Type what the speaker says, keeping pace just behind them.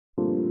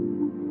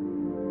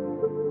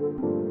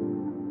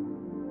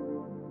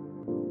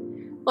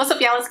What's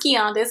up, y'all? It's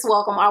Quijuandas.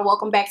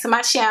 Welcome back to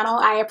my channel.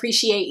 I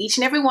appreciate each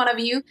and every one of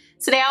you.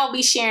 Today I'll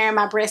be sharing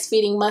my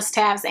breastfeeding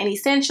must-haves and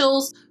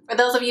essentials. For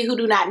those of you who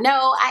do not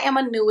know, I am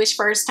a newish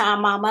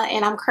first-time mama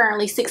and I'm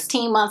currently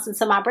 16 months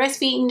into my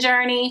breastfeeding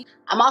journey.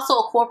 I'm also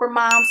a corporate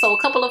mom, so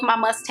a couple of my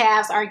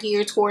must-haves are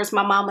geared towards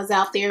my mamas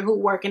out there who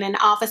work in an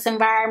office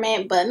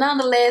environment, but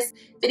nonetheless,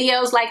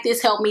 videos like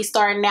this help me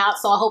starting out,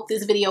 so I hope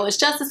this video is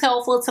just as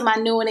helpful to my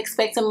new and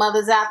expectant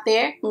mothers out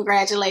there.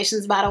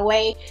 Congratulations, by the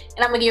way.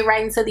 And I'm gonna get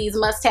right into these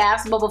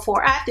must-haves, but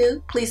before I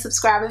do, please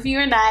subscribe if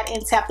you're not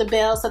and tap the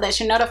bell so that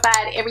you're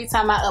notified every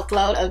time I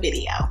upload a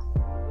video.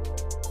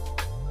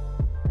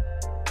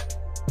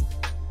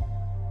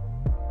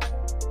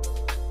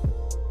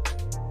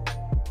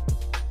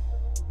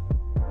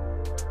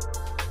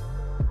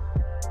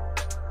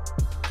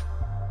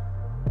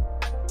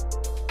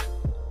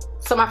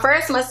 So my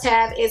first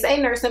must-have is a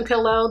nursing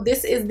pillow.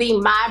 This is the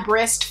My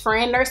Breast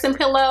Friend nursing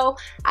pillow.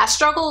 I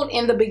struggled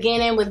in the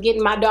beginning with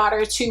getting my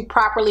daughter to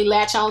properly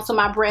latch onto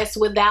my breast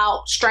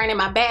without straining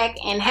my back,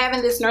 and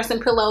having this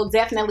nursing pillow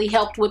definitely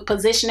helped with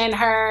positioning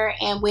her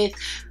and with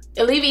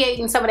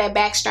alleviating some of that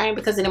back strain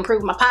because it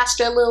improved my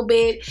posture a little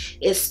bit.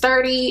 It's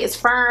sturdy, it's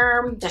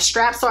firm, the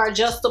straps are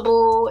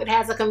adjustable, it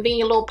has a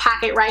convenient little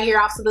pocket right here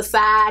off to the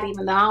side,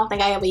 even though I don't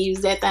think I ever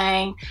used that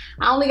thing.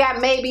 I only got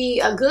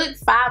maybe a good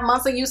 5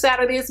 months of use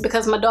out of this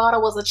because my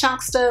daughter was a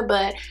chunkster,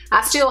 but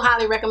I still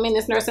highly recommend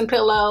this nursing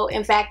pillow.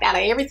 In fact, out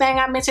of everything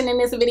I mentioned in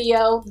this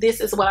video,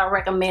 this is what I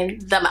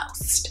recommend the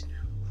most.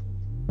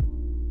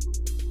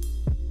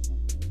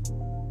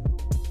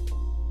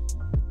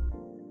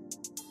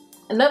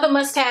 Another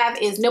must-have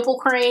is nipple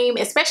cream,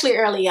 especially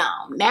early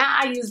on. Now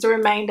I use the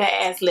remainder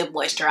as lip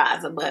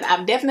moisturizer, but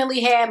I've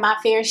definitely had my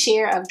fair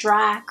share of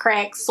dry,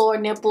 cracked, sore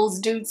nipples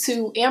due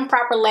to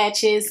improper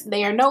latches.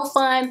 They are no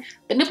fun,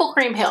 but nipple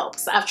cream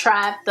helps. I've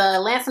tried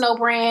the Lancino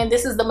brand.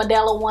 This is the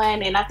Medela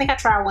one, and I think I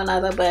tried one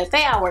other, but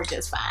they all work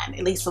just fine,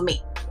 at least for me.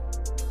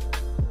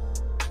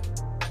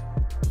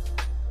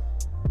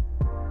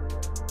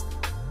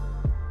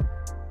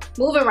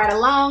 Moving right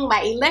along,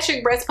 my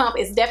electric breast pump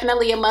is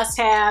definitely a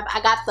must-have.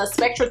 I got the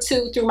Spectra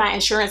 2 through my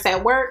insurance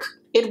at work.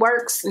 It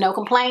works, no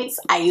complaints.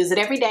 I use it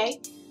every day.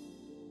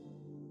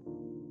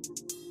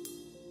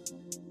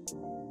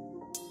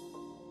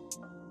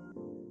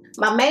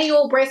 My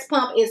manual breast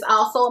pump is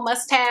also a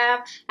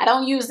must-have. I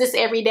don't use this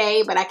every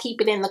day, but I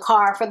keep it in the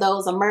car for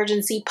those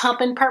emergency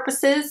pumping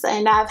purposes,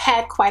 and I've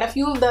had quite a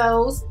few of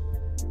those.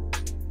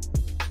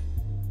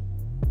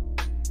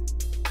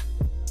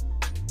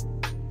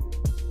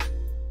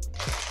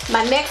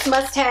 My next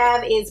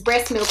must-have is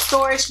breast milk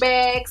storage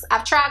bags.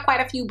 I've tried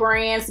quite a few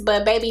brands,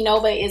 but Baby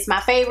Nova is my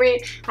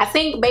favorite. I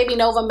think Baby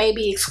Nova may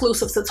be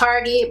exclusive to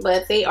Target,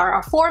 but they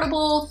are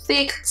affordable,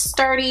 thick,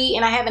 sturdy,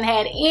 and I haven't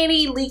had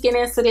any leaking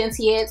incidents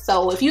yet,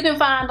 so if you can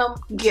find them,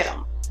 get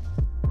them.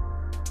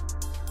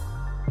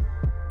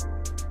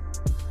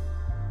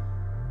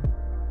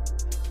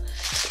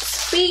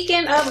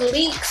 Speaking of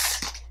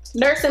leaks,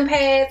 nursing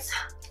pads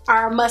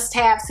are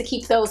must-haves to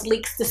keep those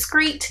leaks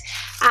discreet.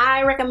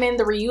 I recommend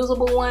the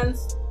reusable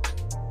ones.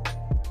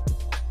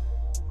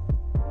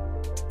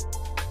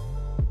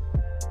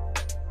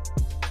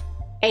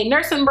 A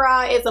nursing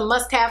bra is a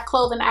must-have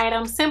clothing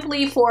item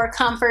simply for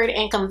comfort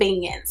and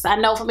convenience. I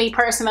know for me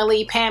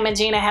personally, Pam and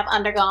Gina have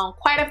undergone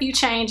quite a few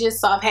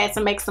changes, so I've had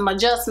to make some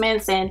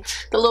adjustments, and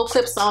the little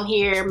clips on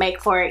here make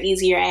for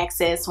easier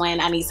access when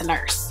I need to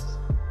nurse.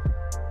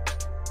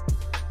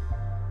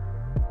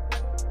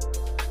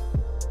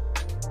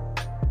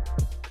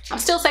 I'm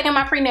still taking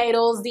my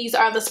prenatals. These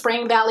are the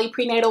Spring Valley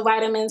prenatal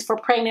vitamins for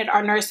pregnant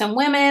or nursing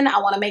women. I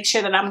want to make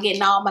sure that I'm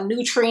getting all my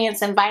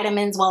nutrients and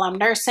vitamins while I'm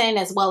nursing,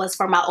 as well as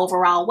for my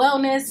overall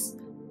wellness.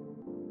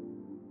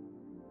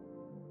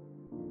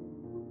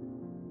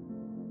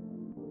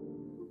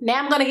 Now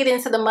I'm going to get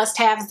into the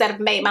must-haves that have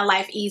made my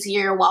life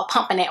easier while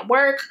pumping at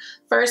work.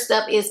 First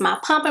up is my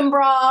pumping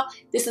bra.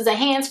 This is a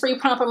hands-free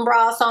pumping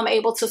bra, so I'm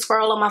able to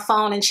scroll on my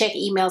phone and check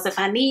emails if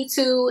I need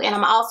to. And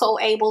I'm also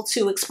able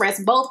to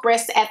express both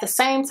breasts at the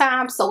same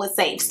time, so it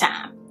saves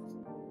time.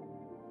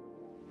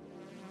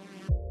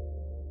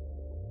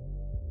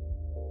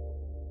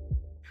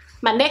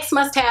 My next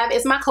must-have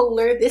is my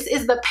cooler. This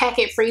is the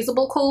Packet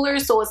freezable cooler,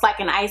 so it's like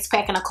an ice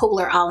pack and a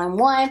cooler all in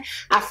one.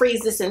 I freeze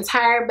this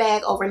entire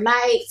bag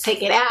overnight,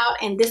 take it out,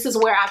 and this is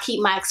where I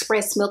keep my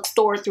express milk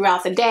stored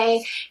throughout the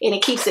day, and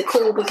it keeps it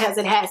cool because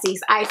it has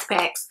these ice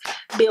packs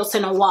built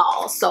in a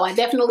wall. So I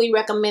definitely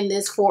recommend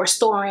this for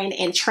storing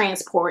and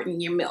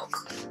transporting your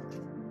milk.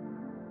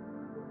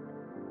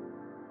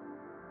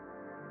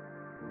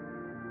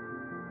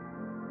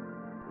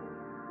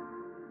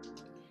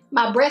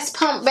 My breast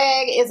pump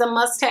bag is a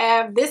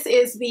must-have. This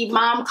is the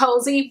Mom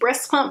Cozy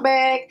breast pump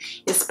bag.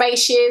 It's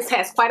spacious,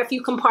 has quite a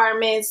few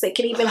compartments. It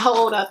can even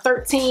hold a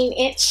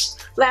 13-inch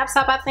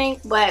laptop, I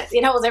think, but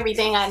it holds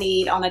everything I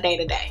need on a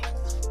day-to-day.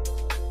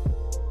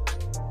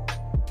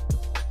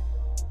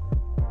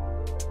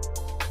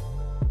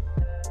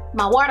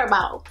 My water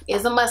bottle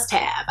is a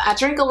must-have. I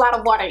drink a lot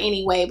of water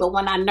anyway, but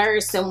when I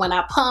nurse and when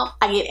I pump,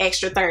 I get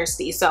extra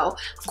thirsty. So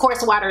of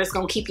course water is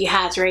going to keep you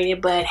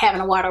hydrated, but having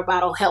a water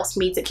bottle helps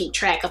me to keep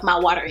track of my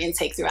water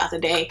intake throughout the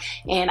day.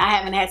 And I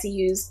haven't had to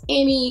use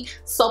any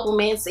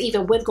supplements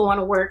even with going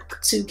to work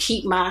to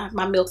keep my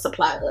milk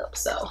supply up.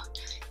 So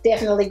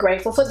definitely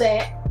grateful for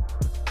that.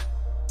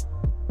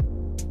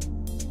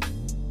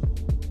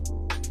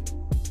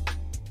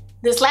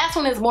 This last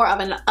one is more of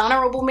an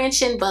honorable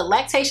mention, but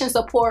lactation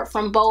support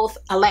from both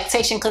a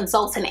lactation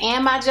consultant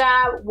and my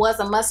job was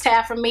a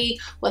must-have for me.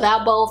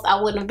 Without both,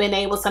 I wouldn't have been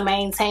able to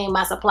maintain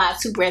my supply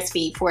to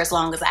breastfeed for as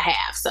long as I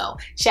have. So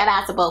shout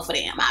out to both of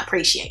them. I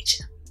appreciate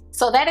you.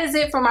 So that is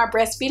it for my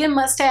breastfeeding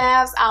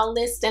must-haves. I'll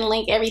list and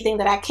link everything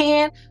that I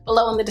can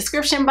below in the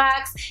description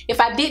box.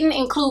 If I didn't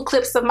include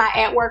clips of my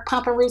at-work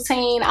pumping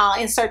routine, I'll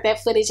insert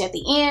that footage at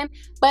the end.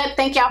 But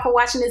thank y'all for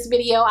watching this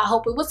video. I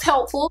hope it was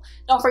helpful.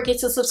 Don't forget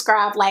to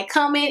subscribe, like,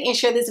 comment, and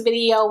share this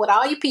video with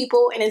all you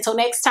people. And until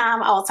next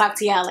time, I'll talk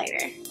to y'all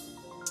later.